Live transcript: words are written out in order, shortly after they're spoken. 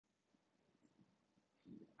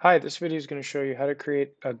Hi, this video is going to show you how to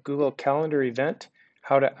create a Google Calendar event,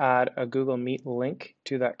 how to add a Google Meet link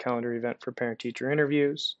to that calendar event for parent-teacher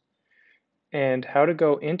interviews, and how to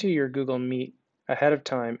go into your Google Meet ahead of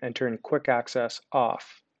time and turn quick access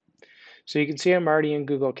off. So you can see I'm already in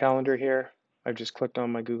Google Calendar here. I've just clicked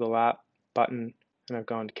on my Google app button and I've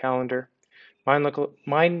gone to Calendar.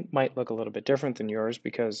 Mine might look a little bit different than yours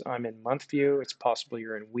because I'm in month view. It's possible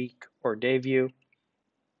you're in week or day view.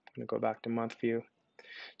 I'm going to go back to month view.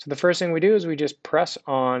 So the first thing we do is we just press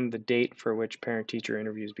on the date for which parent-teacher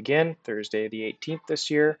interviews begin, Thursday the 18th this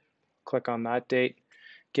year. Click on that date,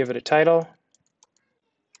 give it a title.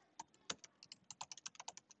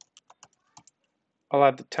 I'll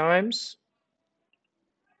add the times.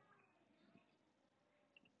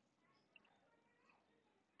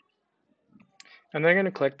 And then I'm going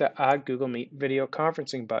to click the Add Google Meet Video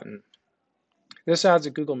Conferencing button. This adds a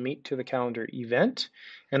Google Meet to the calendar event,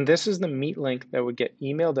 and this is the Meet link that would get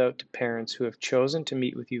emailed out to parents who have chosen to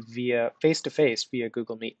meet with you via face-to-face via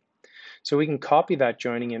Google Meet. So we can copy that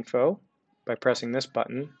joining info by pressing this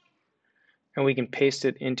button, and we can paste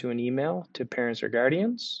it into an email to parents or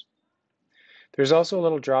guardians. There's also a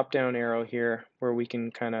little drop-down arrow here where we can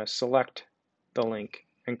kind of select the link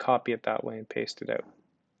and copy it that way and paste it out.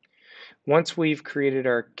 Once we've created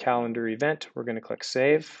our calendar event, we're going to click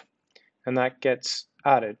Save, and that gets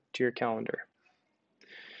added to your calendar.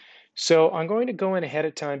 So I'm going to go in ahead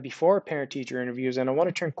of time before parent-teacher interviews, and I want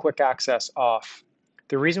to turn quick access off.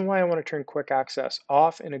 The reason why I want to turn quick access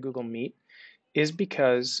off in a Google Meet is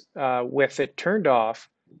because with it turned off,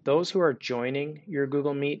 those who are joining your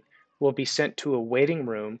Google Meet will be sent to a waiting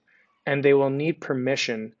room, and they will need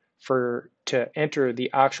permission to enter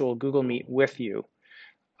the actual Google Meet with you.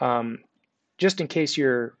 Just in case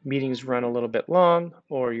your meetings run a little bit long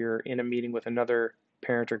or you're in a meeting with another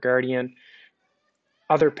parent or guardian,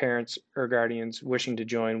 other parents or guardians wishing to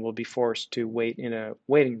join will be forced to wait in a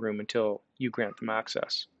waiting room until you grant them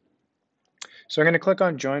access. So I'm going to click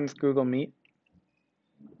on Join with Google Meet.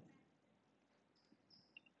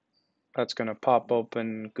 That's going to pop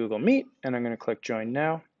open Google Meet, and I'm going to click Join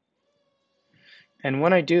Now. And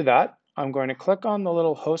when I do that, I'm going to click on the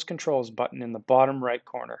little Host Controls button in the bottom right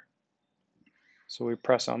corner. So we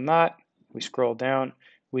press on that, we scroll down,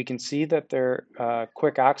 we can see that their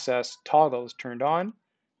quick access toggle is turned on.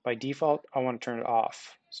 By default, I want to turn it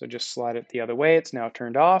off. So just slide it the other way, it's now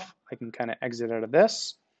turned off. I can kind of exit out of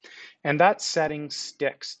this. And that setting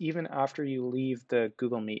sticks even after you leave the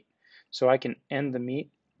Google Meet. So I can end the meet,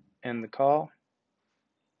 end the call.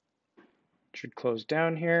 Should close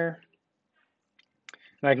down here.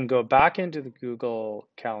 And I can go back into the Google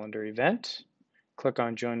Calendar event. Click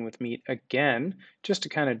on Join with Meet again, just to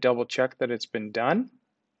kind of double check that it's been done.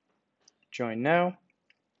 Join now,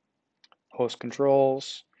 host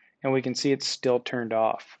controls, and we can see it's still turned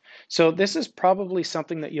off. So this is probably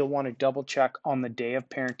something that you'll want to double check on the day of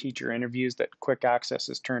parent-teacher interviews, that quick access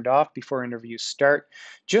is turned off before interviews start,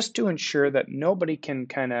 just to ensure that nobody can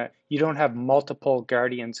you don't have multiple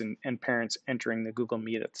guardians and parents entering the Google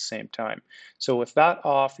Meet at the same time. So with that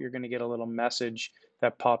off, you're going to get a little message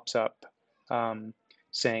that pops up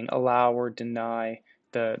saying allow or deny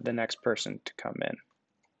the next person to come in.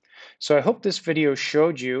 So I hope this video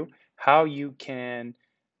showed you how you can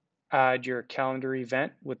add your calendar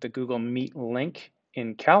event with the Google Meet link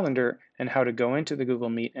in Calendar and how to go into the Google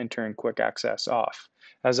Meet and turn quick access off.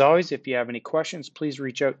 As always, if you have any questions, please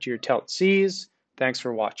reach out to your TELT-Cs. Thanks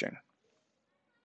for watching.